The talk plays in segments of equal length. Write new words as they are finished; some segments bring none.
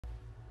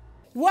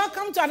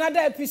Welcome to another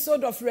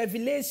episode of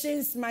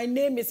Revelations. My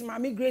name is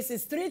Maame Grace.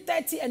 It's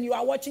 3:30 and you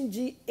are watching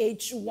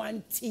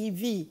GH1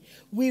 TV.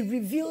 We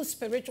reveal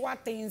spiritual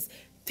things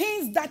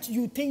that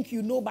you think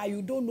you know but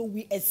you don't know.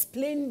 We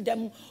explain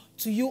them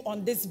to you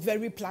on this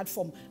very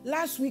platform.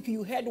 Last week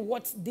you heard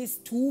what these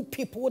two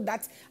people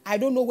that I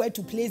don't know where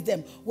to place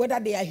them, whether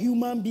they are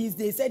human beings.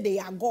 They said they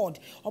are God.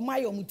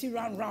 My omuti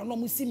round no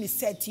mu see me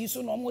set you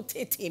so no mu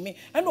tete me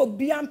and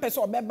obi am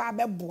person obeba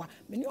beboa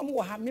me omo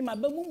wo ha me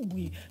mabam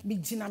bui me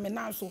gina me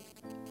na so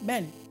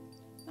men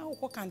na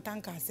wo kan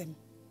tanka asem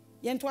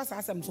yento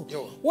asasem so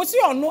wo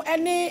see ono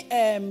any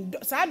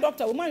sa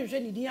doctor wo man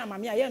hwe ni din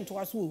amame a yento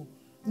aso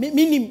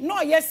minim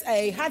no yes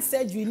heart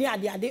surgery ni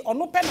ade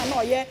ono pe na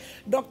no ye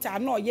doctor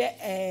no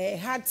ye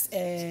heart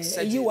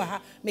you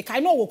ha me kai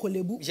no wo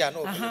kolebu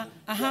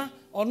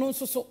ono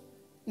so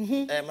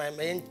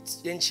my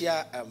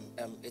yenchia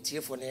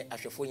etiefo ne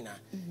ahwefo nyina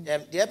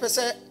de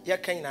pese ye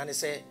kan na ne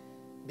se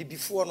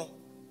bibifo no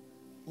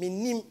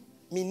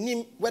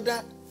minim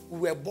whether we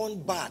were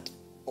born bad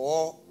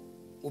or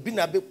obi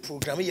na be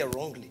program ye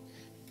wrongly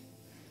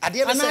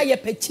ade na say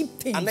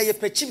ana ye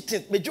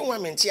pechiptin medwon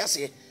amenti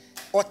ase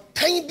or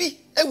time bi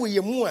ewe ye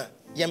mu a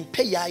ye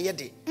mpe ya ye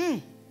de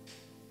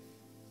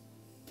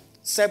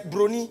se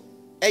broni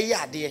eye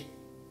ade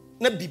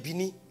na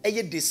bibini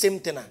eye the same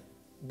thing a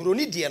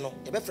broni de no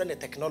e be friend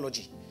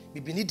technology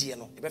bibini de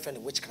no e be friend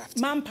witchcraft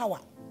manpower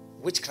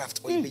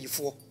witchcraft or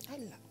yefo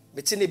Allah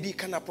betene bi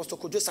kan apostle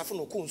ko Joseph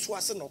no ko nso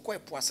ase no ko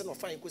epo ase no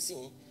fan ko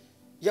sin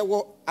ye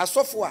wo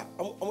asofo a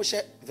omo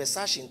hye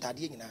Versace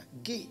ntade nyina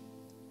gay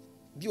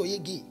bi o ye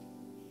gay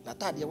na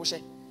tade wo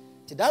hye.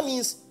 That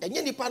means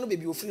enye nipa no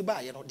bebi ofiri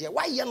ba ye no de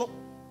why ye no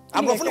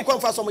abrofo no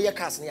kwamfa so mo ye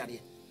cars ne ade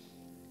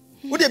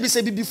wo de bi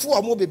se bibifo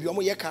o mo bebi o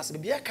mo ye cars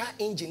bebi ye car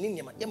engine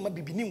ni ma ye ma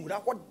bibi ni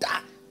nwura ho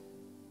da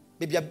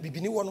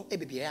bibi ni wo no e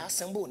bebi ya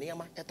assemble ne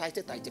ma e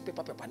tight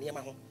paper ne ma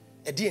ho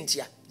e de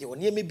ntia ye wo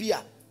ne ma bi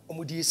a o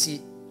mo de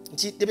esi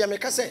nti de bi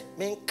ameka se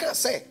me nka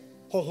se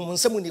honhom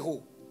nsam ni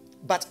ho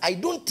but I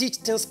don't teach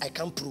things I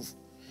can't prove.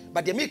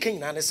 But the making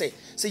na say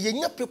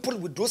you people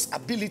with those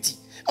ability.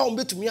 We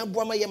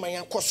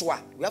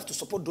have to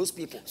support those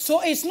people.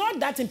 So it's not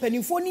that in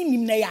Penifoni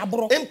nim na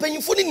yabro. In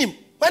Penifoni nim.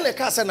 When the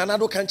car said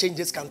Nanado can change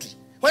this country.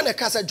 When the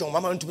car said John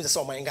Mama to me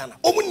the in Ghana.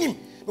 Omunim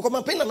because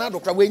my pen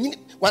Nanado cry when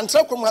one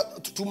truck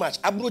too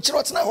much.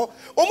 Abrochirot now.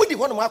 Omudi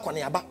one mark on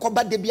yaba.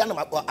 Koba debiana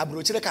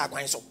abrochireka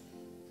kwanso.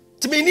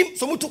 To me nim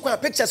so mutu kwa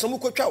pictures so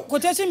muko chao.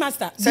 Quotation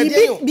master.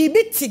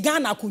 Bibi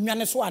tigana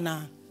kunwane so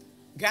ana.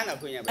 Ghana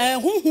kunya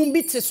hunhun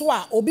bi te so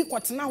a obi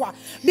kwotena ho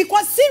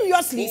because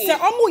seriously say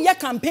omo ye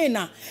campaign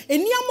na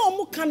eniam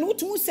omo kan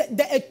otumu say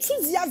the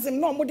enthusiasm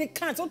no omo de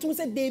kan so otumu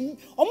say they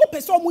omo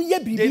person omo ye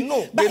bibi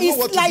but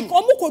it's like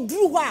omo ko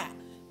duru ho a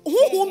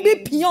hunhun bi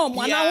pion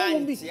omo na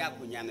hunhun bi ya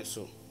kunya ne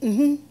so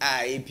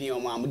e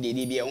pion omo am de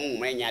bi e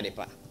hunhun anya de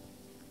pa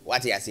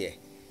what you say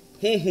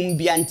hunhun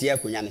bi ante ya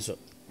kunya ne so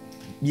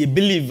you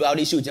believe how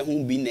they show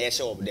hunhun bi na e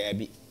show up there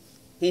bi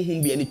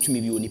hunhun bi ani tumi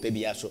bi oni pa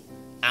bi aso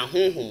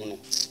ahunhun no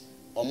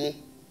omo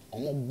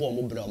bo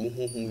omo bra omo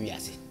honhom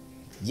wiase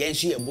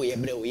yensu ye bo ye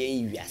bra o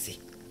yen wiase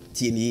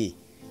tie ni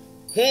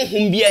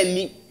honhom bia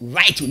ni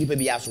right oni pa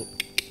bia so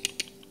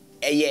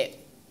eye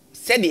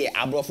said the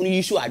abrofo no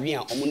yisu adwen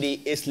a omo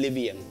de slave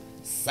ye no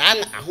sa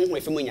na ahonhom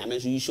efem nyame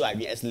so yisu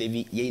adwen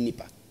slave ye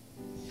nipa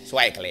so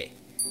I clear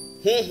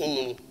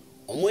honhom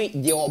omo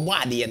de obo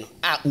ade no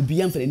a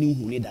obi amfere ni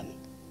hu ni da no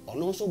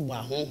ono so bo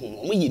ahonhom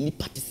omo ye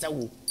nipa te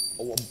sawo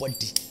owo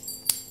body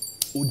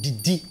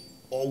odidi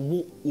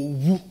owo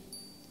owu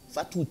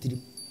fatu tirim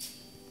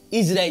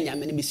Israel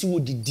nyame ne besi wo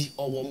didi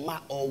owo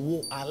ma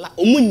owo ala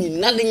omunyi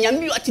na de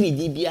nyame yo atini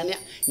di bia ne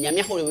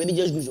nyame ho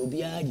religious groups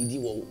obi a didi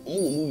wo omo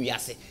wo mu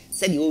wiase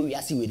se de o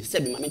wiase we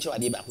se bi ma menche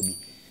wade ba ko bi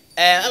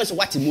am so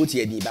what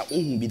moti adi ba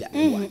ohun bi da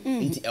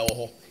nti e wo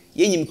ho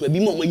ye nyim kura bi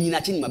mo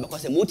nyina chini ma be ko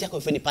se moti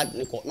akọ fe ni part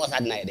ne ko no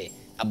sa de na ye de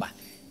aba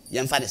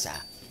ye mfa de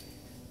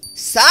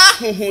sa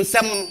honhon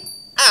sem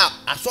a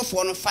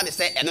asofo no fa de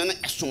se eno no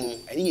esom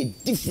ene ye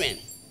different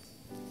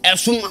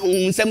esom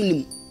honhon sem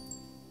nim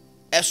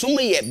esom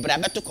ye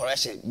brabeto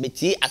correction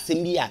beti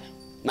assembly a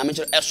ma me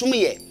esom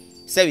ye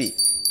sebi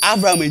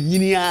Avraham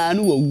nyini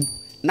no wawu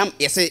nam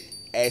yese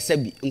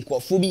sebi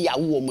nkofo bi ya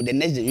wo mo the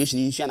next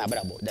generation nsu na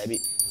brabo da bi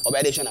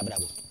obedation na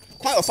brabo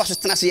kwa of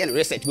first tena se ye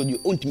research go do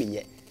ontimi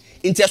nye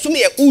nti esom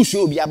ye usu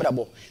obi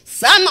abrabo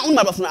sa na on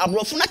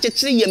mabafo na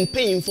chekere ye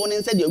mpanyimfo ne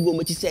nsa de agu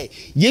omachi se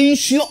ye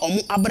nsu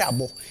omo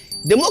abrabo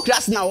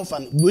democracy na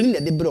ofan boni na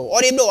de bro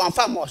o de do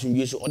anfa ma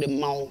osundwe so o de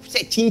mawo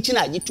se chinchin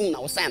agitum na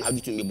wo sign na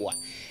agitum meboa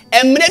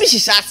emre bi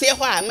hihase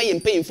ho a ma ye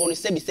mpanyimfo no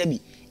sebi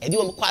e di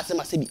omo kwa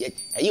asema sebi e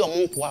ye omo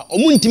nkoa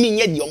omo ntimi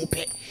nye de omo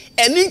pe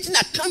eni nti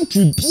na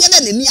country biara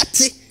na ni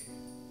ate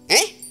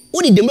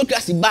wo di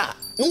democracy ba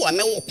no wa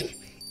me wo ko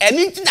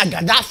eni nti na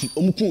Gaddafi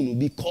omo kun no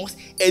because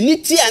eni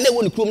ti a na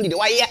wo ni krom de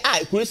wa ye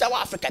a kurisa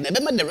wa Africa na be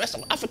ma the rest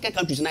of African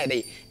countries na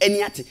dey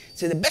eni ate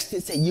say the best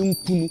thing say ye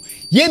nkunu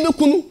ye be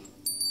kunu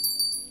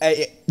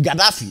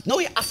Gaddafi no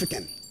we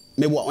African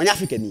me bo on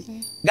African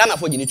ni Ghana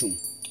for ginitum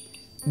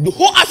the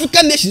whole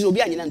African nations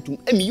obi anyina ntum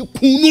emi you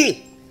kunu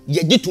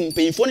ye gitum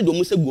payfo ne do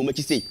mo se gu ma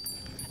chi sei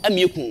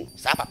amieku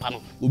sa papa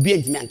no obi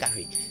antimi anka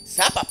hwe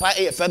sa papa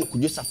e fa no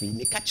Kojo Safi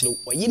me ka kire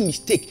oye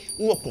mistake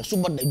no cross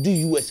border do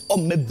US o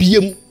ma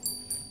biem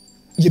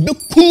ye be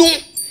kunu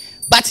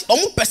but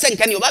omo percent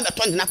kan ye oba be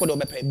ton na ko do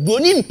be pe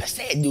broni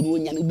percent de no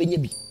nya no benya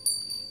bi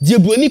de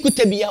broni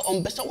kuta bia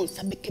on be so on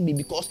sabeke bi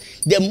because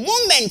the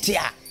moment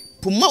ya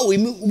puma o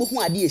emi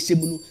obo ade esem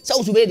no sa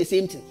wo so be the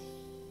same thing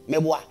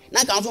meboa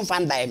na kan so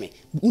fan dai me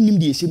unim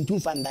de esem tu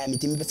fan dai me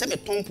timi pese me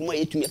ton puma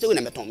etumi se we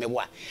na me ton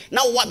meboa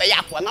na wo ba ya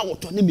akwa na wo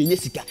to na me nya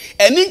sika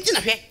eni nti na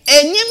hwe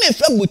enyi me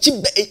fa bochi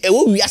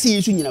ewo wiase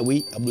yesu nyina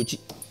we abrochi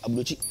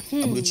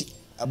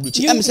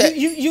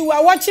you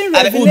are watching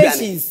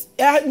Revelations.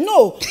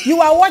 No, you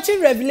are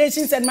watching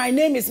Revelations, and my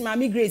name is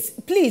Maame Grace.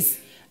 Please,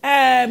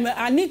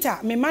 Anita,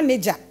 my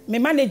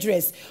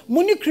manageress,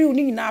 Muni crew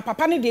ni na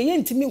papa ne de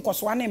yentimi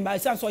nkoswa na mba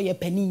san so ye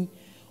pani.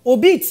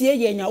 Obi tie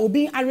ye nya,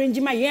 obi arrange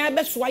ma ye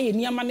be so ye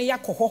niama ne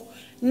yakoho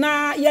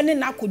na ye ne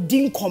na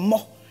akodi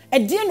nkomo. E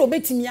de na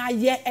obetimi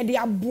aye e de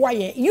aboa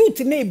ye. Youth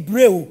na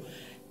ebreu.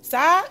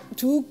 Sa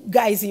two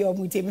guys here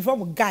omuti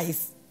before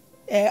guys.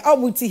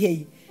 Omuti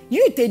hey.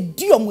 You te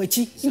di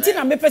omwechi nti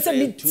na mepese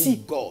me ti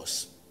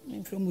gods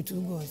from two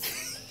gods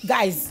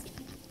guys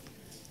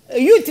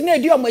you te na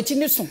di omwechi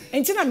ne so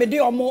nti na me de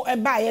omo e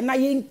ba ye na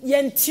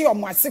ye nti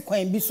omo ase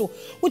kwan bi so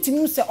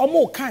utimi se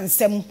omo ka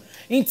nsem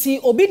nti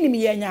obi nim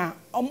ye nya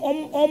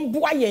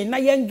boa ye na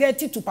ye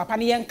get to papa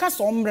ne ye nka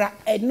so mra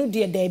enu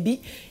de da bi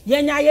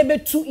ye nya ye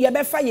betu ye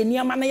be fa ye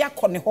niama na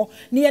yakone ho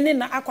ne ye ne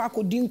na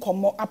akodi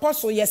nkomo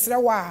apostle yesre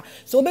wa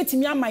so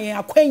obetimi ama ye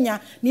akwanya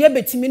ne ye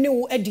betimi ne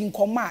wo adi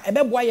nkomo a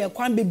ebe boa ye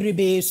kwan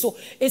bebrebe so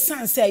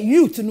esan say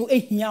youth no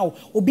ehia wo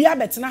obi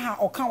abetena ha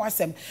oka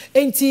wasem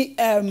enti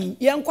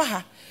ye nkwa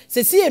ha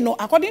sesi no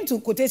according to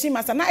quotation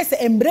master na say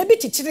embre bi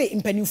chichire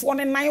mpanifo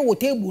ne nan wo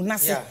table na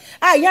se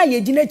ya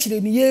ye gina chire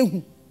ne ye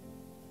hu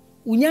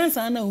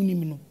unyansa na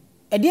unim no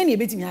ede na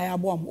ebetimi aya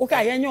aboam o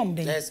ka ye nyom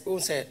den yes o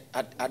say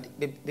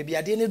baby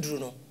ade ne duru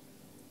no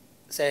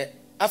say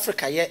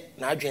Africa ye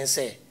na adwen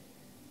say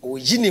o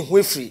yi ne ho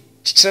afiri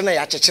chichire na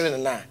ya chichire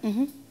na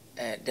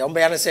the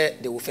ombe ya say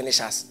they will finish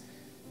us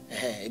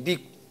bi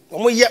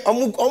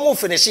omo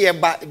finish ye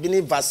ba bi ne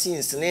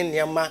vaccines ne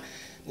niam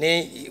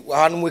ne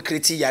wahanu mu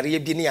kreti yare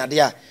bi ne ade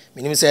a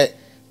menim say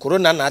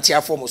corona na ati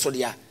afọ mo so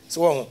dia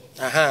so wo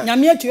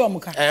nyame atu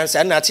omuka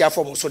say na ati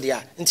afọ mo so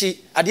dia nti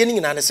ade ne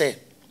nyina ne say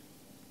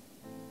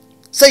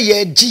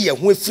ye gi ye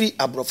ho afiri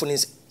abrofo ne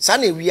sa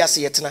na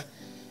ewiase yetena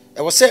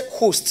e wo say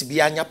host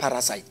bi anya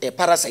parasite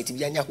parasite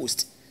bi anya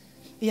host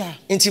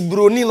nti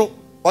broni no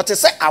o te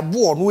say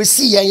abo no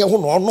esi ye ho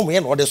no onom ye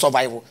no de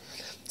survival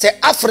say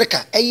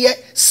Africa eye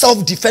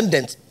self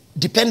dependent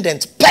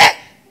pe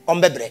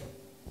on bebre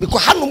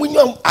because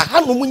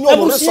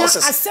hanumunyo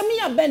resources asemi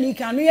ya beni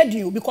kan no ye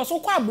dio because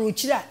okwa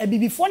abrochira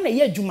ebibifo na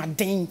ye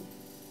adwumaden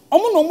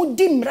omo no mu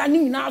di mra ni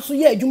nyina so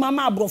ye adwuma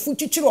ma abrofo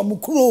chichire omo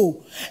kuro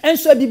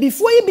enso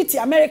ebibifo yi biti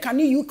America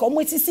ni UK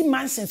omo sisi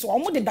mansions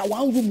omo de da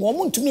one room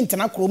omo ntumi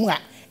ntena kuro mu a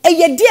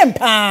eye die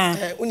mpa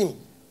unim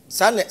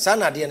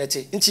sana de na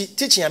te nti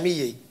teaching ame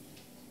ye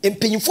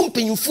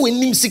empenyimfo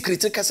enim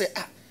secret ka say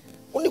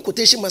only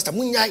quotation master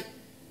munyai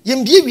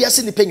yembie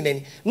wiase ni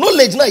penginani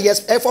knowledge na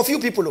yes for few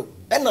people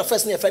and na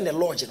first na find the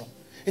lodge no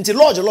nti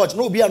lodge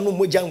no obi anu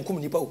moja nkum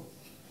nipa o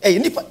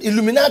nipa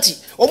Illuminati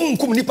omu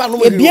nkum nipa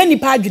no ebie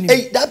nipa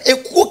adwene that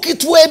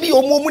ekukitu ebi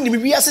omu ni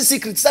wiase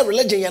secret sa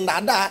religion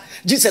yanda da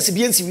Jesus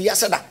bi ensi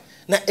wiase da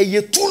na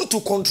a tool to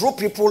control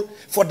people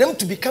for them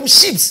to become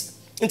sheep.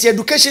 Nti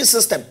education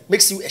system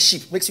makes you a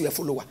sheep, makes you a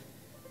follower.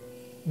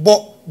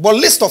 But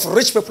list of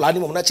rich people ani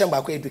mo na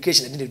chamba ko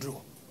education dey do.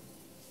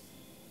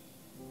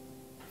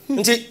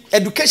 Nti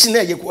education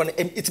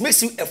it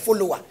makes you a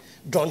follower.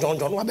 John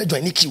wa be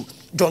join queue.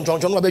 John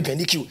wa be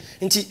join queue.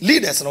 Nti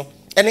leaders no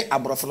any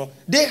abrofo no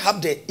they have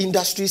the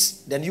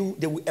industries, then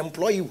they will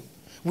employ you.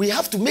 We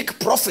have to make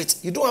profit.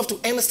 You don't have to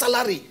earn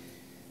salary.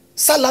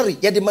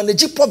 You dey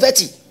manage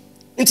poverty.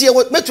 Nti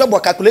you make your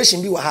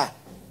calculation bi wa ha.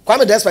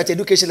 Kwame despite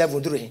education level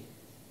duru he.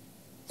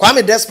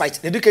 Kwame despite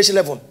education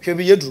level hwe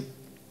bi yeduru.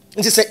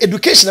 Nti say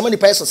education na money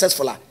pay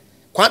successful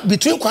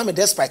between Kwame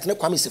despite na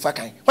Kwame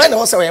Sifakan. Why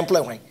na say we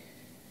employ why?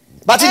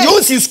 But you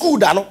don't see school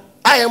da no.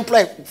 I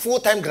employ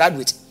full-time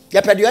graduate. You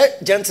are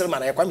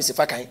gentleman. I Kwame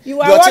Sifakan.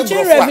 You are watching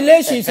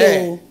Revelations.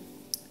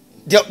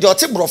 The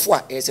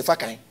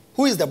Sifakan.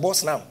 Who is the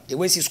boss now? They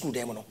went to school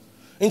them no.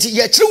 Nti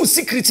ye true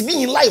secret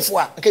be in life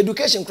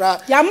education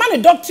cra. Ya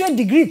man doctorate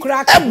degree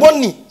cra.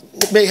 Ebony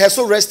may her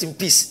soul rest in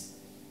peace.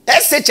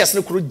 SHS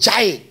no kru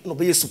jai no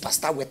be a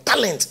superstar with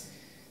talent.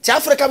 To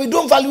Africa we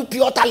don't value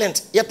pure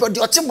talent. Ye pe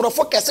the otim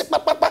brofo kese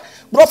papa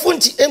brofo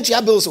nti entu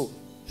ya bill so.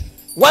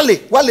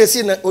 Wale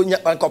si na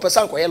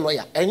nkopesa nkoye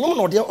lawyer. Enyum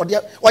no de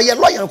oye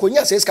lawyer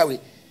nkonya se ska we.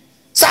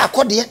 Sa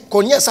akode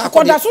konya sa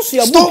akode.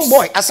 Stone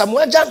boy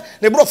Asamoah Jan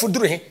ne brofo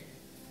duru he.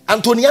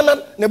 Antoniana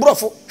ne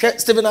brofo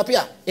Stephen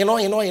Apia you know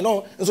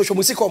nso hwo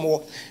musika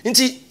omo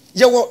nti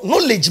ye wo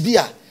knowledge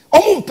bia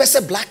omo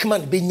mpese black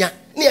man benya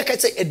na ye ka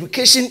say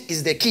education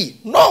is the key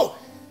no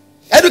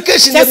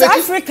Education just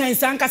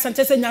Africans and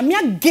Casantes and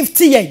Yamia gift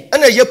ye.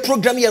 And a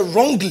program here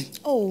wrongly.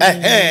 Oh,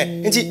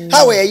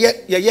 how are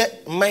ye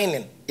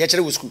mining? Ye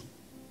school.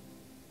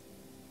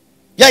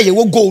 Yeah, you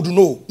will gold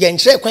no. You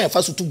ain't quite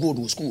fast to go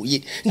to school.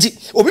 Ye,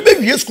 or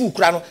maybe school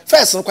crown.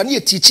 First, when you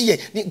teach ye,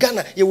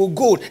 Ghana, you will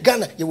gold,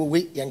 Ghana, you will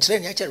wait, and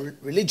train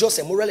religious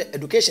and moral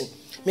education.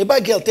 Me by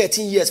girl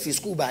 13 years for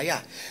school by ya.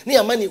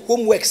 Near money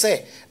homework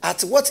say,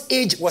 at what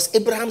age was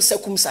Abraham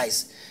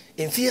circumcised?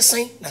 In fear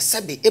sign, na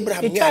sabi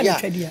Abraham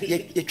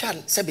ye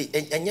can sabi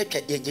and ye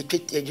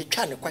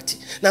can quati.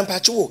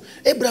 Nampacho,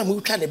 Abraham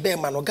who can a bear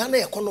man or Ghana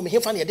economy, he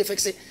funny a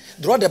defect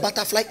draw the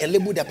butterfly and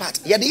label the part.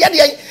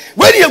 Yadi,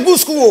 when you go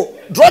school,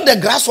 draw the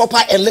grasshopper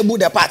and label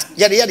the part.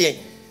 Yadi.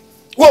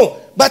 Whoa,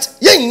 but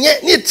ye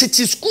need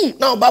to school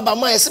now, Baba,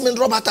 my semen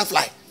draw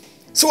butterfly.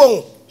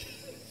 So,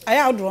 I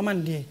out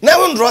Roman day.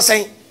 Now, draw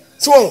saying,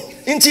 so,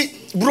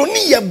 inti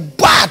brony ye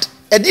bad,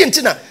 a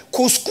dintina.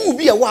 Ko school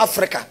be a wa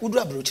Africa would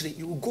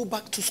you will go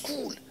back to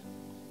school.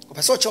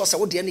 So Charles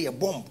would the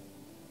bomb.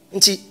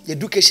 Nti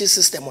education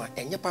system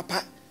and your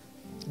papa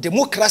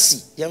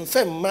democracy yan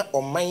fema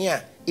or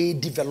manya a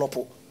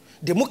developer.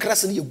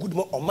 Democracy a good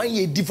man or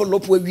manya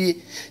develop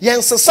we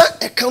yan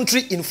a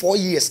country in 4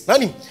 years.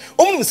 Nani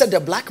only said the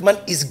black man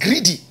is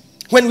greedy.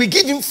 When we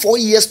give him 4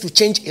 years to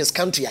change his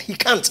country, he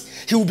can't.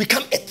 He will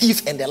become a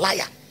thief and a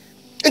liar.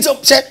 And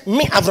so say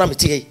me Avraham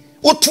Moshe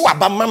o to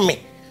abama me.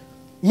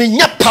 Me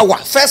nya power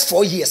first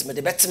 4 years me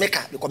the bet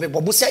maker because me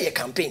bobusia your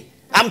campaign.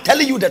 I'm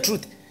telling you the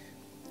truth.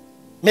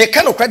 Me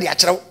cannot credit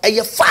achiraw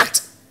a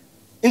fact.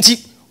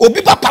 Nti obi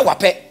ba power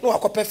pe no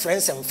akope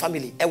friends and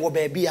family e wo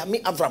baby me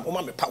Avraham o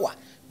ma me power.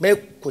 Me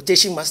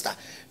quotation master,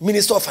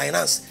 minister of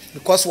finance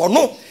because we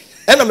no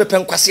e na me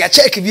penkwase a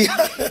check bi.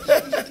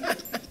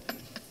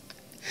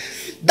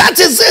 That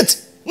is it.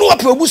 No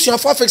ape obusia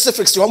for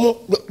fix you omo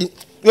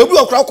obi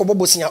okra ko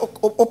bobosia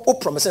o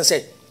promise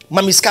say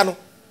mamiska no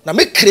na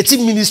make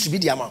creative ministry be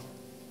the amount.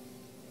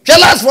 The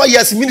last 4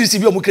 years ministry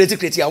be creative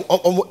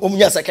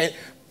second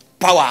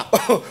power.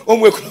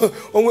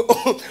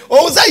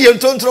 Say you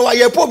tonto wa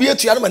ye po be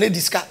etua na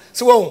diska.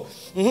 So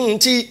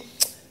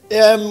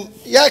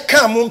ya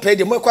kan mo pay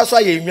de mo kwaso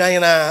aye nwan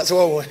na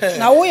so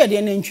na wo ye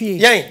de nantwie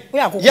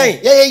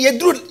ye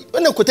dru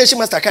na quotation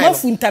master kan no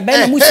funta be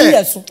na mo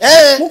siye so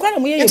mo kwa na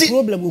mo ye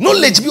problem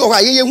knowledge bi o ha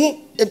ye hu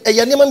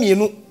ye nema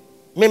mienu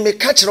me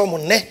ka kire mo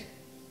ne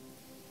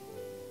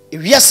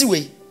ewiase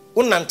we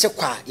unante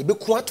kwa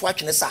ebeku ato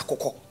atwene sa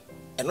akokọ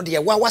eno de ye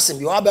wa wasem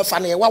bi wa be fa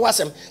na ye wa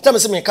wasem tell me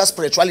say me ka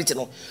spirituality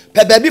no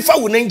pe ba bi fa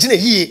wo na ngine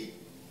yie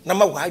na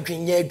ma wa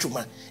adwen nya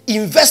adwuma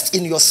invest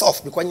in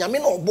yourself because nyame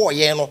na obo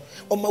ye no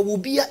o ma wo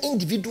bia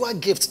individual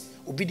gift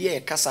obi de ye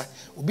kasa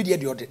obi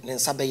de ode ne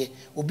nsa beye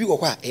obi wo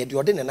kwa e de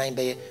ode ne nan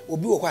beye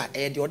obi wo kwa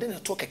e de ode ne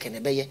to keke ne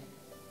beye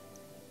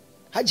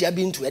haji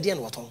abi ntu e de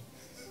ne woton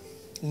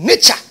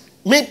nature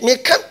me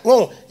kan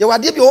won ye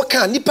wade bi o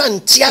kan nipa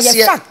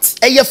ntiase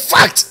e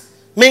fact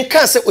men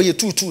can say oye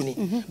tutu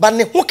ni but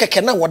ne ho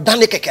keke na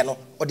wodane keke no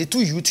or the two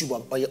YouTube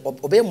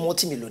or be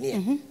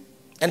multi-millionaire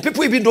and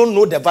people even don't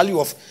know the value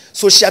of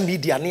social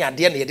media ne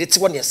ade na yede te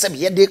won ye sebe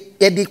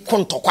yede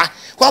kontokwa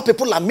how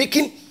people are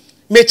making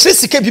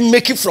metric be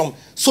making from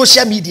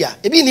social media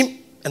ebi nim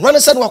and when I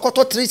said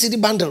wakoto 3 CD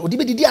bundle odi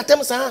be didi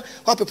atem sa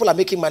how people are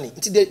making money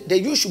they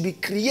you should be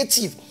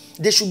creative,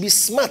 they should be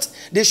smart,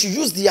 they should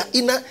use their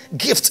inner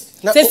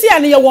gift na se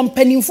ane ye won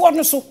panimfo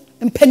no so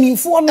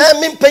mpanimfo no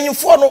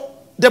mpanimfo no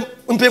the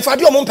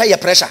mpemfade o mo pay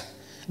pressure.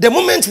 The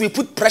moment we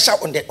put pressure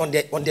on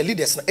the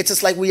leaders, it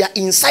is like we are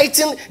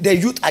inciting the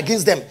youth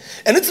against them.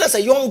 And it's like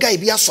a young guy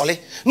be a sole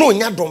no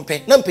nya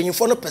dompe na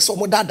mpanyimfo no pese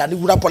mo dada ni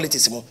wura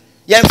politics mo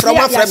yen from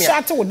afrem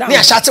ya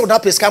na shate wo da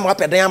peska mo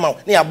apedan ama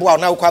na ya boa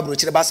na wo kwa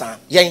abrochire basa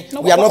yen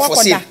we are not for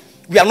sale.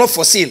 We are not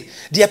for sale.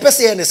 The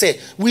person say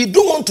we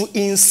don't want to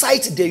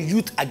incite the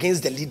youth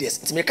against the leaders.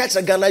 It may catch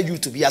the Ghana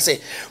youth to be say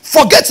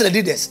forget the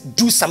leaders,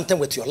 do something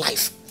with your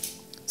life.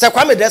 Say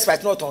Kwame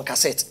Despite not on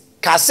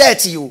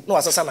cassette you no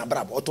asasa na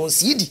brabo oton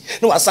CD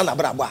no asasa na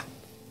brabo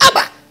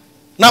aba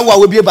now we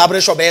will be able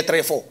shop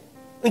 3-4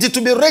 and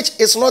to be rich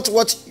is not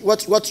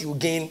what you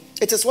gain,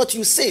 it is what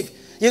you save.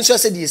 You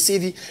said you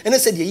save and they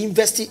said you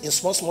invest in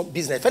small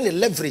business and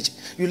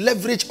you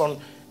leverage on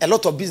a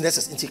lot of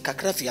businesses into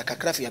kakrafia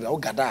be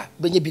ogada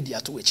benye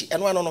bidia to echi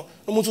eno ano no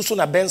mutu so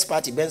na Benz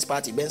party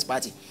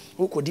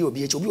who could do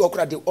obi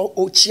okra de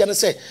o chia no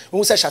say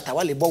who say shata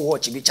wale bo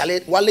watch bi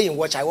chale wale in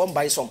watch I won't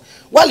buy some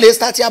wale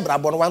start ya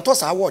brabo no wan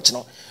toss a watch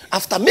no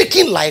after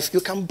making life you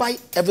can buy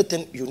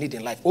everything you need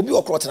in life obi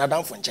okra na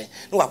down for nchen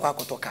no wakwa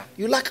akotoka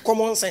you lack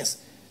common sense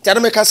tell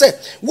me can say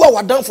wo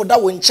wa down for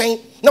that one nchen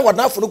na wa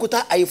down for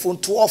kuta iPhone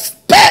 12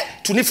 pay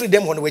to ni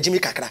freedom on we jimi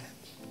kakra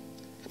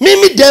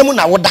mimi dem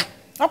na woda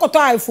akoto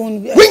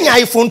iPhone when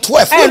iPhone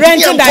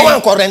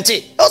 12 rent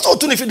also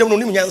to ni freedom no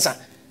nim nyansa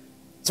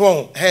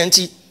so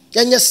henti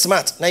yenye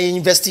smart na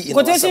invest in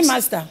quotation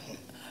master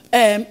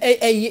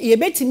ye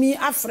betimi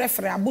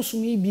afrefre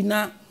abosumi bi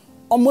na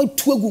omo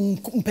tuegu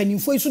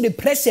mpanimfo iso the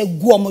pressure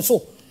gu omo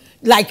so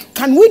like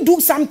can we do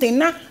something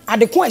na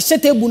adekon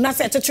ehyetebu na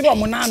se tetire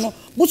omo na no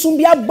bosum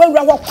bi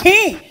agbawura wo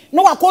kwen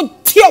no wako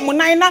tie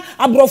omunan na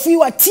abrofu yi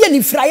wa tie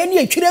ni fraye ne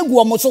atwire gu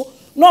omo so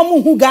na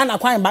omo hu Ghana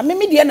kwan ba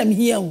me de na me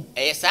hia hu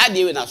saa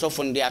de we na so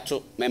fo de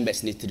ato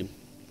members ne tirim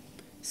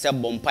se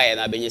bompae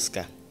na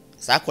benyeska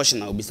saa question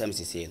na obisa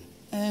msisi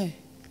no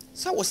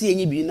sa wo se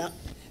yenye bi na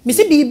me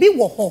se bibi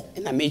wo ho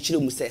na me chire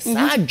mu se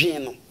saa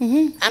dwen no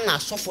ana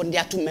so fo de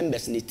ato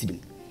members ne tirim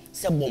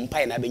se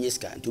bompae na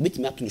benyeska nti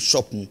obetimi ato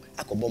shop mu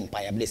akobọ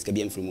mpae ableska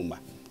bi amfiri mu ma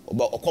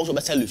oba okoso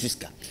be sell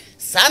lususka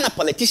saa na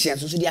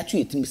politicians so de ato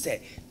etim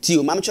se ti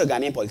o mamcho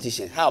Ghanaian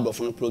politicians how about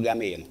from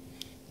program e no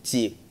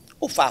ti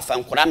o fa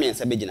nkora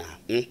mensa begina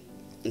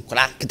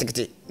nkora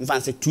ketekete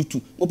mfa se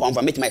tutu mo pa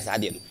mfa metima saa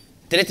de no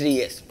 3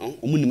 years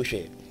omunim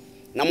hwe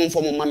na mo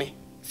mfo mo mame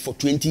for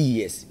 20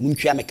 years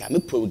muntwa meka me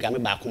program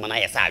ba ko na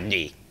yesa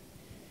ade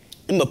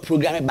ma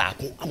program ba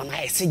ko ama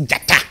na yesa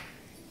jata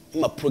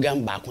ma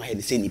program ba ko ha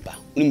de se nipa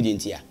onim de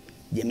ntia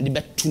de me de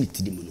betu ni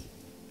ti de mu no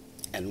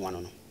eno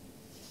no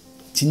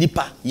ti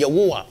nipa ye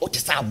wo a o te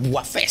sa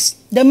aboa first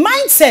the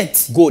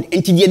mindset good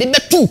enti de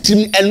betu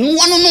tim eno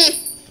no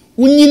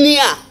unyini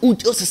a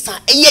o se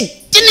sa eye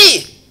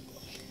gene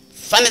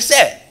fane se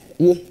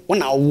wo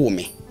na wo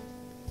me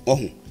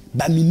ohun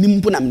ba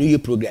minim po na me ye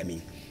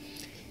programming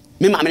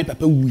me ma me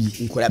papa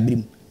wuyi nkora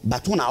birim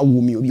bato na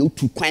awo mi obi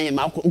otu kwan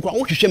ma nkora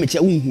wo hwehwe me che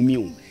wo nhumi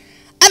o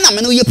ana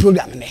me no ye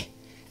program ne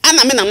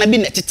ana me na bi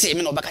na tete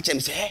me na obaka che me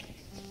se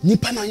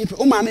nipa na nipa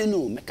o ma me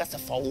no me kasa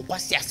fa wo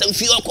kwase asem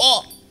fi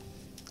okọ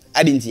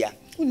adintia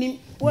unim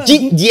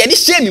di e di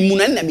she me mu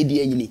na me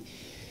di anyini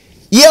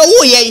ye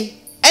wo ye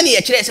ene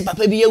ye kire se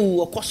papa bi ye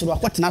wu okosoro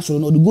akotena soro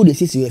no the good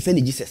sisi we fe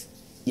ne Jesus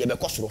ye be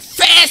kosoro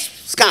first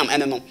scam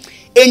ene no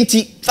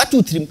enti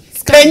fatu trim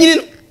kanyini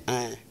no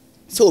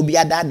so obi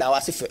adada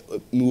wase fe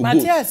mu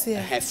go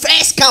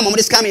first come on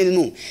this come in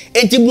no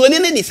enti broni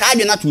ne ni saa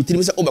na to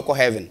trim se obekọ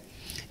heaven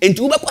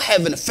enti obekọ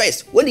heaven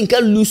first when in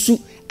can lusu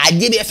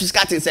ade be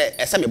physical thing say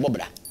ese me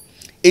bobra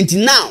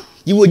enti now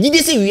you will gidi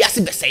say we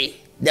ase be say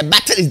the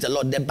battle is the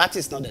Lord, the battle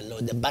is not the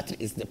Lord, the battle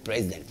is the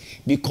president,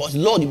 because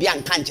Lord be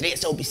an country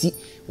so be see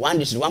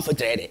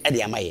 143 at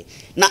the amaye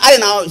now I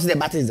now the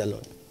battle is the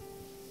Lord,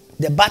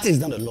 the battle is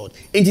not the Lord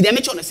enti they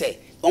make sure say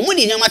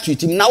omuni nyama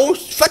tweetim na wo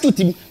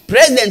fatutim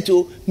president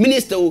o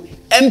minister o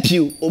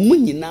MP o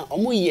munyina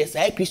omuye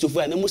sai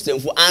Christopher na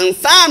muslimfo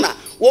ansana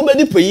wo be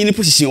di panyin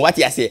position what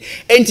you say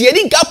enti ye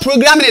di nka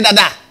program ne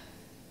dada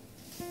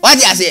what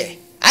you say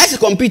I say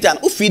computer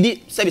o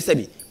feed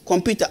sebi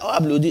computer o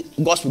upload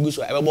gospel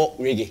guso ebebo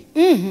reggae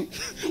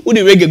wo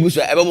di reggae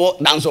guso ebebo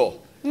dancehall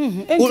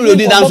wo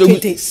di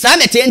dancehall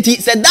sanity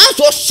enti say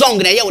dancehall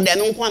song na ye wo de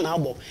no nko na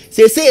abo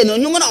say no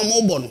nyumo na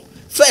mo bo no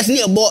first ni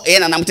ebo e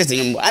na nam tete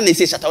nyimbo and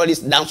say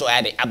shatawali dance or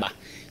ade aba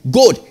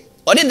good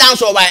or the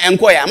dance over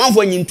enko ya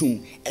manfo nyintum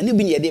ene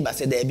bi ne de ba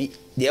se da bi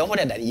de e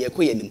hoda da ye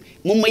ko yanim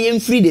momma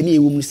yem free de ne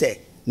ewum se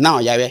now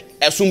yawe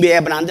esum be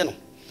e branding no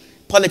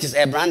politics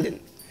e branding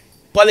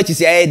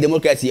politics e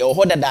democracy e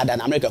hoda da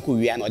na America ko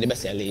wi na o de be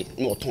sele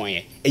no ton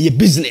ye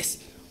business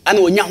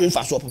ana onya ho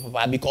mfa so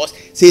papa because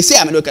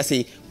say America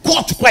say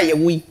court kwa ye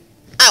wi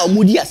a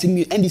omudi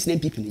asemi and these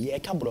people ye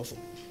ka brofo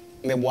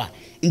meboa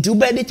nti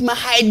ubede tima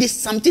hide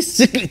something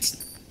secret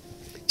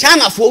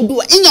China for do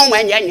inyo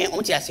manye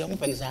omti ase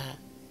omopenisa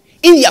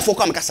India for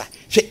come kasa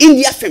hwe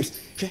India films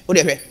hwe o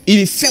de hwe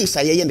ibi films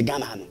aye ne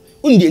Ghana no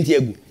undi enti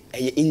egu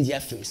eye India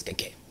films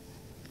keke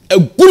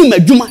eguru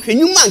madwuma hwe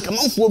nyuma nka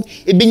manfo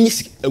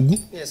ebenyisi egu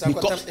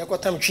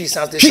yakotam twi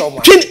sans de show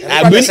ma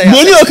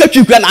boni o ka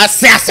twikura na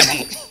ase asem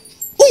no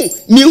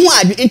mi hu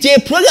adu enti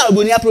program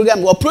boni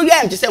program wo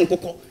program ti se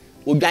nkokọ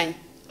odwan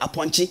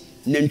aponchi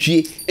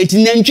nantwie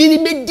enti nantwie ni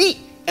bedi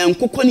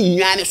enkokọ ni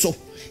nwane so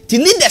ti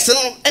leaders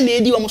no na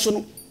edi wo so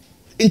no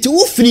enti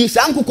wo free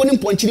sa nkokọ ni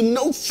mponchirim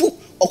na ufu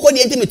okọ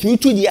de enti metumi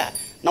tu di a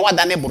na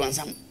wada ne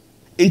bronsam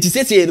enti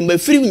sese ma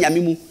free nyame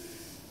mu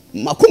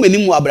makomani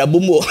mu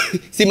abrabomu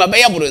si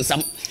mabeya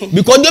bronsam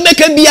because do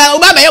meka bia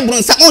oba beya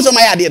bronsam on so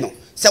ma ya de no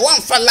se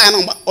wan fa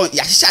line no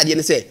ya hihya de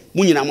ne se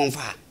munyina mo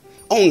mfa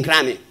on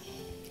grame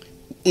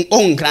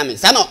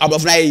sa no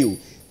abofra ye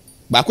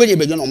ba ko je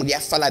bejo no mo de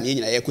afala na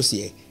nyina ye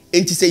kosie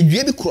enti se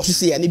due bi cross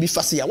se ya ne bi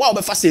fase ya wa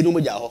obefase no mo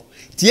ja ho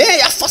tie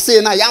ya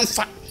fase na ya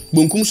mfa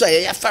bonkum so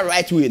ya fa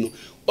right way no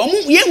omo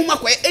ye hu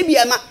makwa e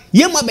bia na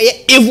ye ma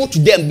be evil to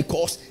them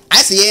because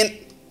I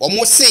say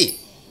omo say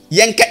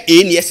yenka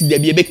e ne yes da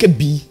bia be ka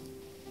bi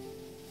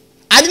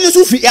adini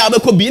so fi ya be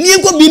ko bi ni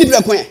ko bi ni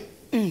prekon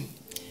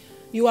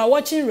you are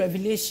watching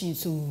Revelation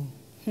so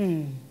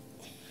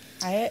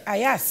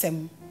I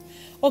asem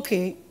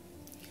okay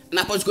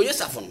na possible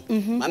yes afon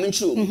Maame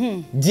nchiro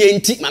die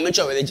enti Maame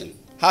nchiro religion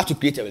how to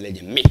create a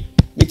religion me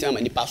tell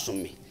my nipa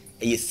som me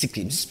e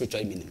secret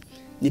spiritual meaning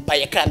nipa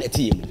ye ka na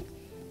tie mu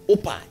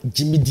opa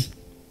jimidi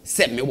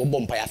se me wo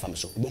bompa ya fam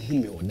so bo hu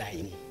me wo dan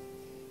mu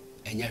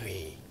enya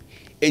hwe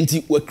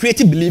enti we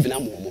create believe na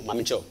mo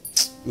Maame nchiro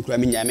we kura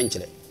me nya me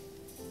nchire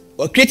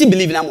we create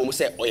believe na mo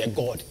say oye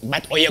god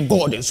but oye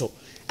god nso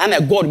and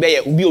a god be ye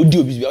obi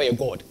obi oye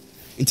god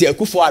enti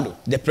Akufo-Addo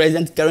the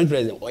current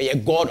president oye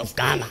god of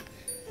Ghana.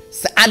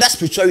 So other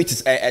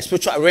spiritualities,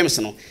 spiritual realms,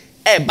 no,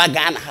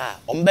 Ghana ha,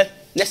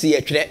 let's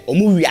say twerɛ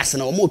ɔmo wiase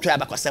na ɔmo twerɛ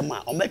abakɔsɛm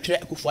a ɔmo twerɛ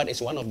Akufo-Addo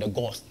is one of the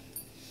gods.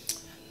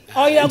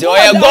 Oh yeah,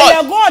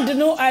 God.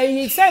 No,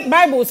 I said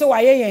Bible so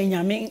why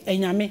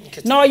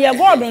enyame. Now yeah,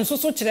 God nso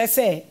so kyerɛ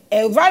sɛ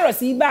a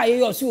virus yi ba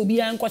ye so obi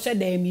an kɔhye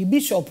dem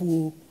bishop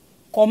o,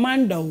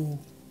 commander o,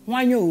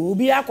 wanyo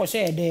obi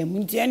akɔhye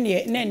dem nti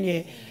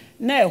ene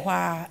na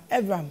ɛhɔ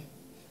Abraham.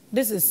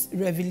 This is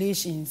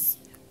Revelations.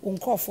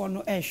 Unkɔfo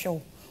no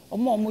ɛhwɛ.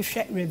 Omo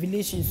hwɛ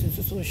Revelations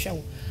so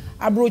hwɛ.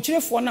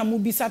 Abrochirefo na mu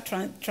bisa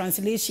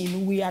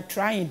translation we are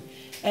trying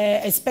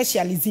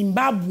especially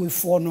Zimbabwe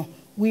for no.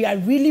 We are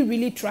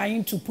really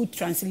trying to put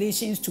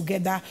translations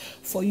together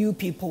for you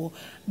people.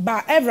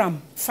 But Avraham,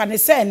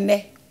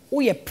 fanesene,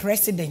 we are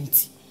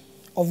president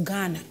of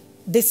Ghana,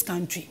 this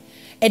country.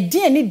 A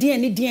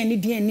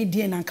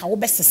DNA nanka wo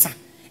besesa.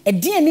 A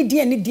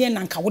DNA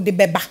nanka wo de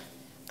beba.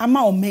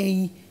 Ama o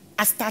mei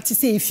a start to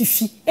say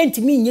fifi.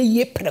 Enti mi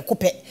ye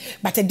prekope.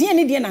 But a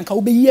DNA nanka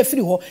wo be ye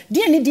free ho.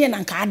 DNA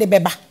nanka de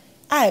beba.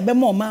 I be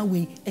more man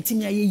we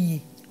etimi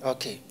ye.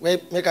 Okay. We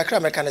make a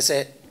cram can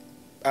say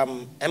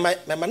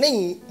my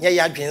name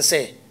ya adwen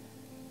say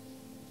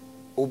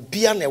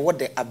obia na what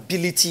the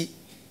ability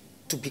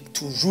to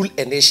rule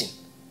a nation.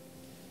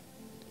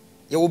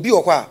 You will be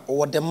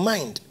or the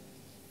mind,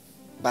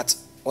 but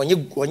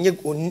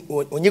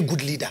onye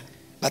good leader,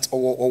 but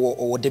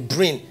or the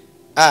brain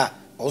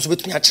also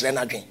between actually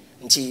adwen.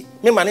 Nti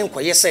me manen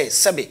koye say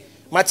sebe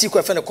mati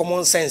ko fe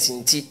common sense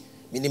nti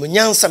minimum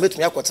nyansa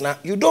betumi akotena.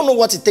 You don't know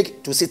what it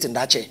take to sit in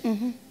that chair.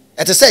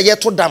 It is say ye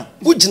to dam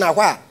ugina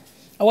hwa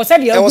I was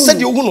said you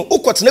no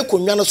ukotene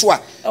konwa no so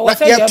a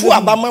ye to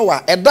abama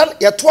wa edan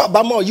ye to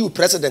abama you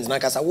president na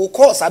kasa wo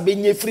cause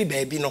abenye free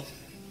baby no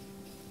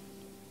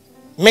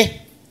me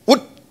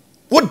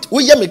would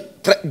ye me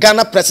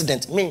Ghana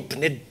president me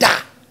da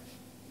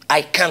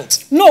I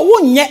can't no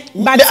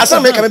wonye but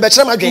asa me ka me be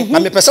kire ma adwen ma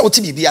me pese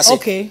oti bibi ase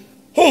okay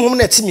honhom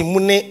na ti mi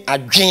mu ne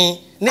adwen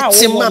ne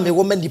tema me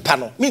wo manipa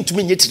no me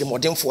ntumi nye tiri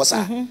modemfo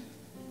sa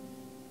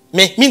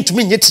me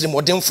ntumi nye tiri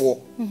modemfo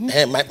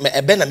me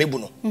ebe na mebu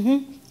no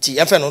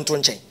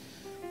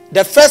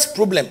the first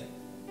problem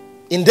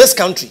in this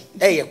country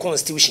is a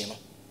constitution.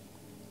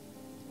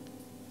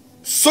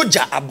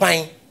 Soja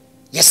aban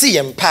yesi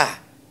yempa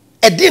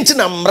e dinti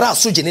na mra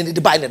soja ne de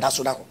bai ne da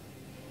so da ho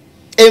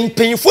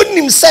empanyfo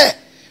nim se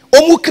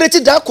omu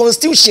create that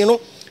constitution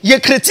no ye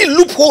create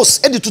loopholes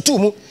e de tutu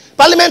mu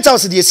parliament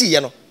house de yesi ye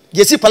no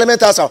yesi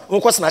parliament house won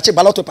ko na che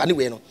ballot paper ni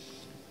we no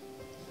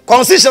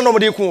constitution no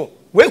de ku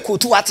we ko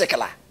tu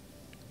article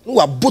no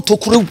wa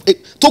botokuro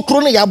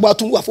tokuro ne ya gbo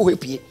atu wa fo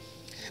hepie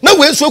na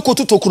we so ko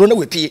tu tokuro na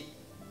we pie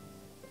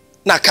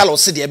na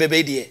Carlos de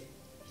bebe de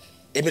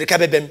America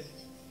bebem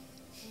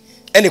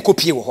ene ko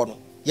pie wo ho no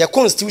ye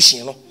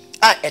constitution no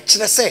e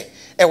kire se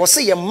e wo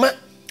se ye ma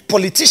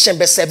politician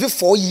be serve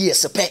 4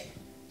 years pe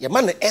ye ma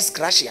no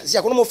escracia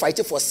ya ko no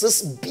fight for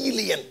 6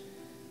 billion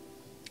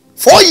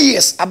 4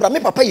 years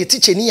Abraham papa ye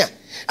teacher ni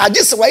a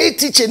this why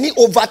teacher ni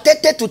over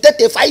 30 to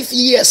 35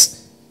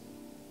 years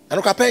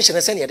and ko pension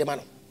e se ne ye de ma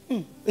no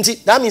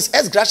that means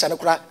as gracia no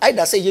kura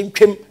either say ye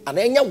ntwem and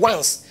enya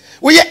once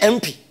we ye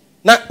MP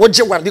na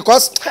woje one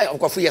because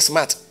okwafo ye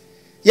smart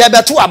ye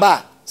beto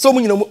aba so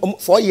mu nyina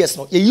 4 years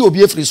no ye yi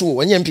obi free so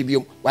wo nya MP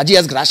biom waje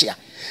as gracia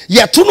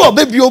ye to no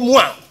obebio mu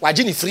a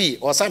waje ni free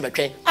or san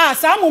betwen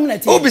sa mum na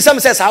ti obi sam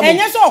say sa mum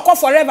enye so okọ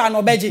forever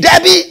no beji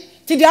debi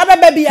ti di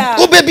abebe bia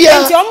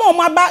obebia nti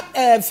omo aba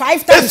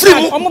 5 times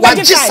omo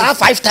beji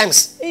 5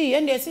 times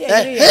ende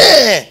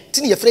say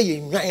ti ye free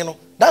ye nwan no.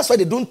 That's why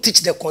they don't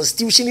teach the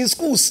constitution in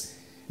schools.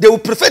 They will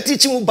prefer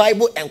teaching you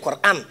Bible and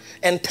Quran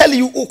and tell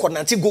you who can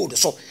nanti gold.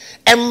 So,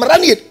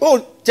 run it. Oh,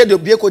 tell you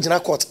be a coach in a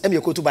court. And you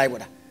go to Bible.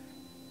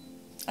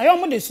 I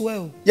am this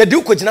well. You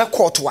do coach in a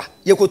court.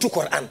 You go to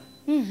Quran.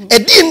 A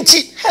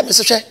DNT, have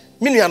Mr.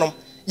 Minianum.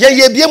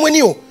 Ye be when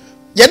you.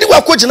 You do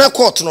a coach in a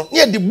court. No,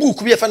 near the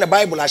book we find the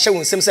Bible. I show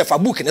himself a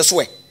book in this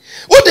way.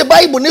 What the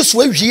Bible this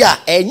way here,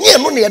 and near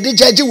money at the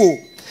judge.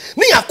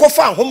 Me a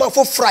coffin home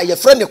for fry your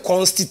friend the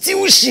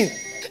constitution.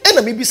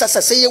 And maybe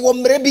say you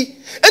want maybe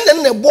and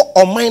then they bought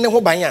on mine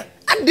hobanya.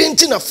 I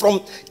didn't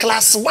from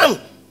class 1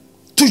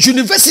 to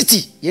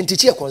university. You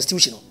teach a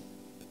constitution.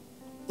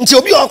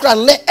 Until you are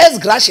let us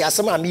gracious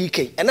some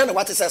American. And then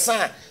what is a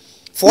sign?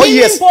 4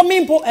 years. 4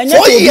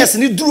 years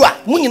ni drua.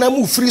 Munina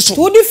move free so.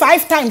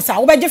 25 times. I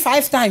will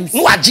 5 times.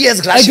 No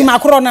GS gracious.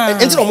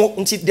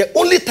 Until the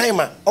only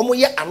timer omo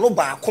ye ano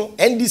baako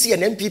NDC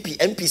and MPP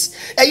MPs.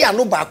 Eye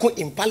ano baako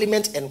in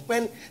parliament and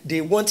when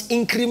they want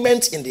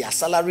increment in their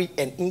salary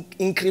and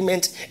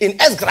increment in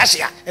S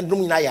gracia and no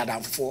na ya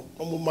dan for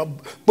omo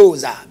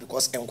boza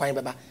because enkwan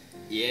beba.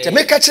 To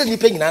make actually ni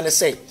pe nyina na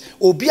say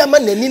obi ama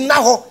nani na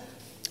ho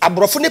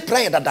abrofo ne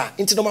prayer dada.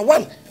 Into number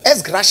 1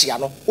 S gracia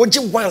no oji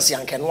once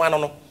yanken no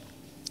no.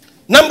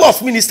 Number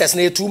of ministers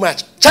na too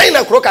much.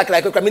 China kroka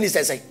like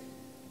ministers say.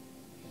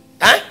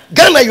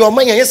 Ghana your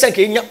man yes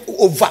say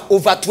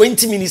over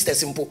 20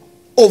 ministers impo.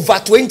 Over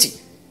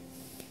 20.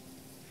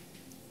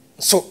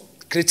 So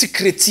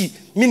create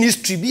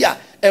ministry bia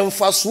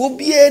emfaso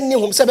bie ni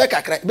hom se be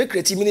kakra be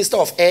create Minister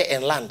of Air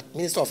and Land,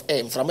 Minister of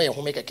Air mframa ye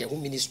hom keke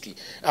hom ministry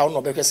a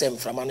no be kwese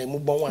mframa na mu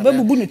bon wa be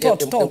bubu ni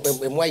tot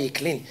emu aye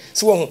clean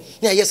se wo ho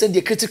na ye se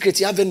de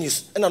create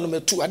avenues na no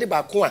metu ade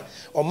ba ko a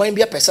oman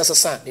bia pesa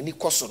sesa ni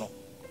koso no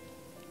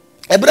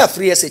ebra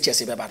free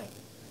SHS be ba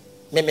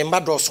no me mba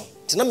doso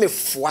ti na me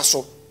foa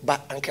so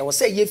ba anka wo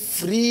se ye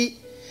free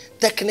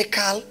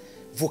technical,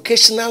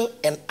 vocational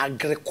and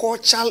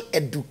agricultural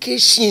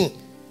education.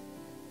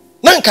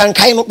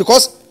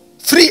 Because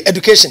free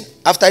education,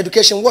 after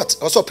education what?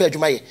 Also pay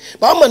jumaye.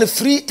 But man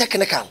free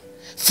technical,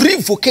 free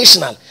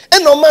vocational,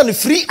 and no man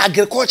free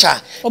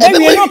agriculture.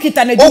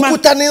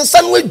 Okuta ne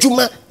nsan we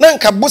juma na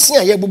nka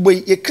bosia ye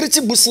boboy ye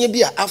kriti bosia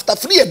bia after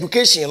free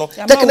education no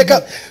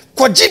technical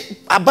koji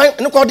aban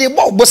ne ko de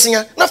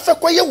bosia na fe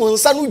ko ye won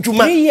nsan no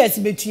juma 3 years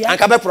betua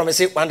anka be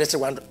promise one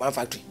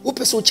factory who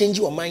person change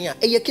your man ya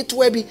eye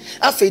ketwa bi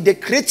after the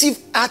creative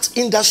art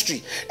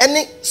industry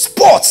any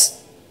sports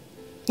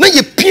na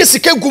ye pie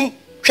sika gum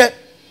hwe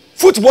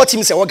football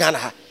team se wo Ghana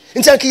ha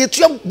nti anka ye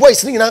tua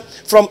boys ni na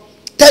from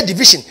 3rd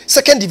division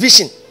 2nd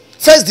division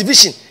 1st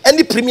division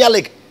any Premier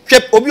League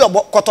obi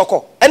obo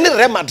Kotoko any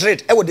Real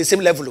Madrid e with the same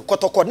level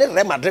Kotoko any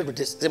Real Madrid with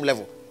the same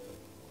level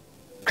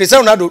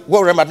Cristiano Ronaldo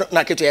go Real Madrid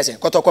na ketu yesen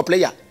Kotoko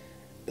player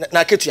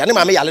na ketu ya ne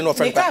Maame yale no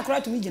friend ne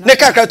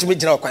ka kra to me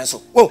gina okwan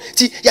so oh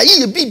ti ya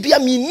ye bibia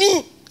mi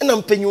ni na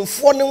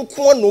mpanyumfo ne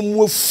nko na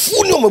mu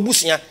afu ne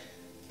omabusua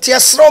ti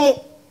esrom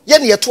ye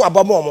ne yeto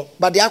abamo mo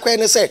but the akwa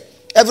ne say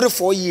every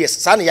 4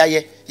 years sa ne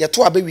yaye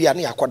yeto abawia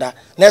ne yakoda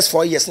next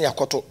 4 years ne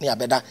yakoto ne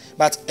abeda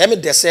but emi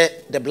de say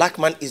the black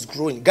man is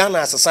growing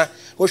Ghana asasa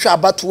wo hwa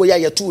abatuo ya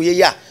yeto ye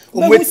ya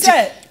omweti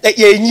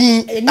ye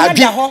nyi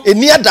abi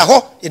eni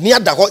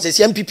ada ho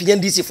se MPP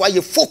NDC fo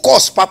aye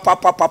focus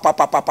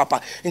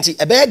papa nti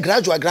ebe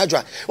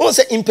gradual won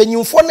say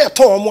impanyumfo na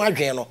eto omo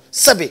adwen no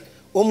sebe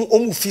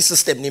omu fee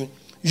system nim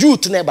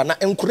youth na eba na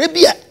enkure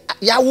bia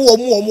ya wo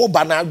omo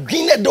ba na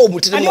adwen na da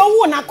omutire no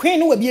wo na kwen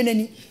no wabie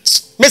nani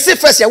Messi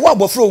first ya wo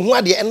abofro hu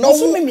ade eno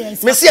wo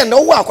Messi ya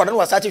no wo akwada no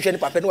wasate hwe ni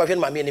papa no wahwe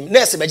ni Maame nim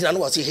nurse be gina no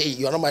wase hey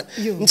you no man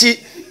nti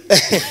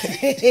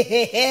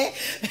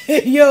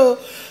yo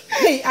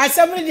hey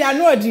assembly dia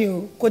no odi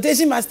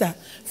quotation master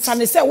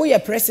fane say wo ye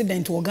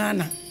president wo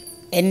Ghana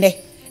enne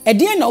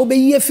edien na wo be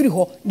yi afiri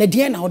ho na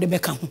dien na wo de be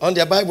ka ho on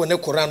the Bible ne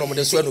Quran no mo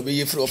de so no be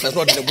yi afiri office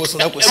no de go so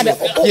na kwesi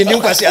ye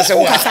nim kwase ase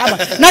wo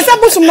na sa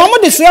busum no mo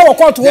de so ye wo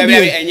court wo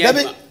bi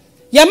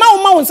ya ma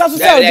wo ma wo nsa so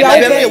say o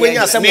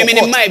dia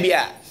me mai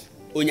bia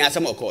onya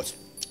asem of court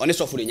oni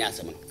so for onya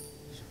asem no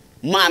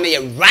Maame ye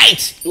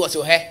right you was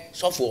he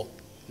so for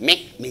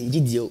me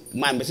ngidie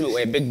man be say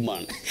we big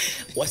man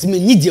was me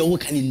ngidie wo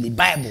kan in the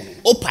Bible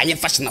o pa ye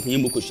fashion up ye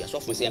mokohia so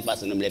for say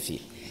fashion no mlafie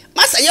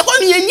masa ye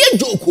ho ye nye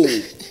joko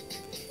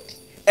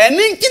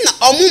eni nti na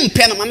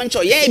omumpe no mama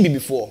ncho ye be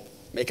before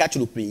me catch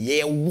you play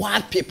ye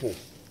wild people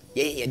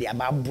ye de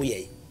ababo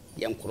ye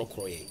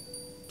nkorokoro ye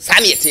sa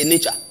na ye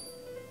nature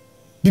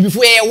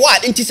before ye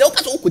what nti say o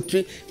ka so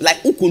okotire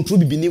like o control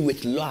bibini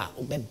with law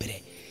o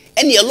bebre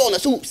any law na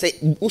so say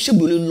o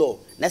shebulu law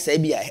na say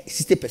be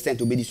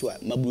 60% obedi so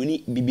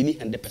mabroni bibini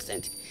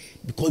 100%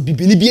 because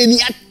bibini bi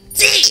eni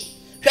ati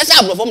hwe say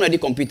abro form na the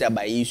computer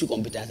by use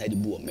computer side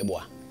bu o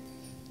meboa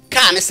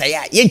ka ne say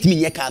a ye ntimi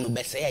nye ka no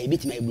be say a ye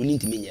betimi abroni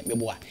ntimi nye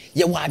meboa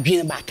ye wa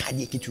adwen ba ka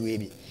de kituwe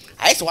bi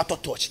ayi say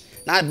what touch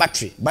na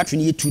battery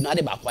ni ye tu na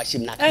de ba kwa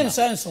shem na ka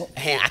enso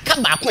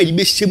aka ba kwa de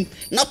be shem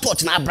na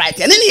touch na bright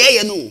ene ne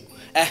ye no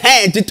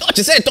the touch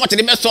say touch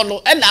the best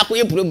solo and na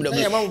akoye problem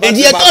e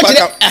die touch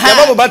ya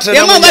ma battery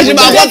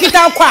ba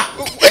kita kwa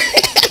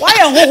why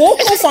ho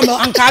from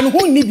anka no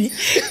ho ni bi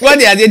what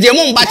the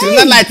mo battery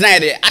na light na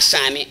de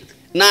ashane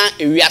na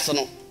ewiase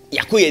no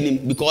yakoye nim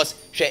because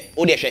hwe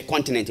o de hwe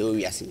continent o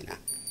wiase na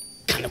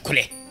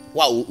kanokore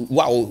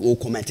wow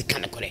comment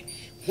kanokore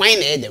why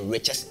na the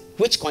richest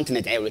which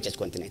continent is the richest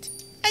continent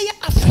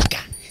Africa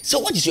so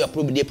what is your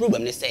problem the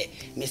problem they say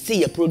me say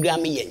your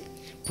program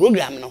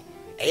no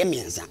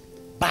mienza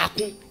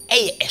baako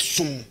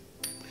esom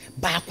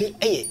baako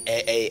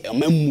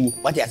amamu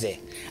what you say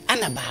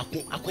ana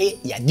baako akoye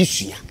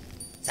yadesua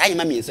saa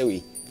nyama mienza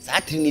we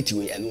saa trinity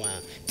we eno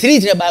a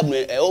trinity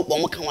bible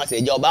omo kan wa say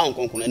eja oba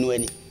nkonkon eno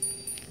ani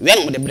we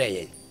no mo de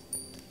breye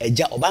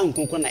eja oba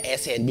nkonkon na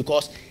said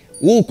because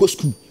wo ko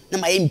school na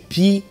my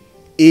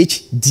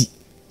PhD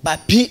but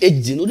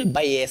PhD no dey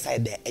buy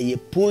side there e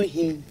pull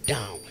him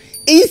down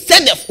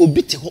instead of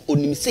obiti ho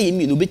onim say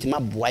yemi no obiti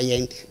maboa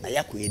yen na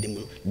yakoye dem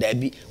no da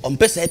bi on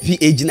pesa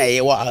PhD na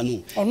ye wa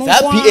anu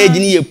that PhD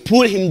ni ye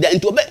pull him down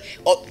into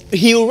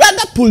he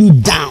rather pull you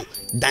down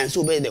than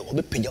so be there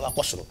obe peja wa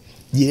kosoro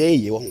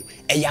ye wo ho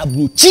e ya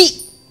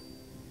bruchi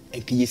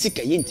enke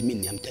yesika ye ntimi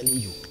ni am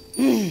telling you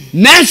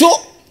nanso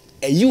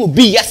you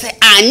obi ya say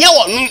anya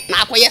wo no na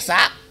akoye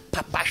sa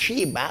papa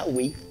hwe ba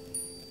we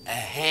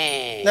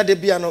na de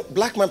bia no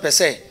black man per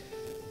se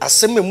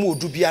asemme mu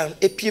odu bia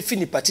epie fi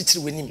ni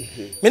patitiri wenim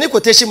me ne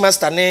quotation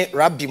master ne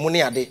rabbi mu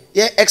ne ade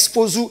ye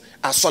expose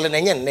asole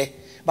na nye nne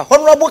but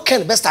honorable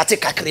Ken best start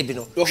kakre bi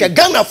no hwe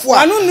Ghana fo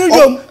a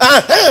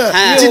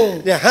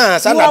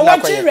you are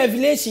watching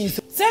Revelations.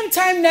 Same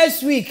time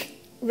next week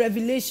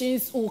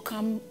Revelations will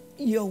come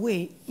your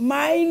way.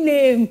 My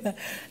name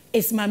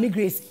is Maame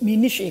Grace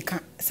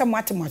Minisheka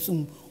somewhat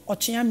masum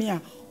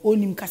ochiamia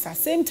onim kasa.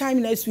 Same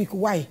time next week.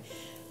 Why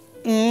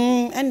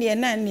and the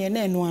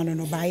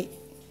no bye.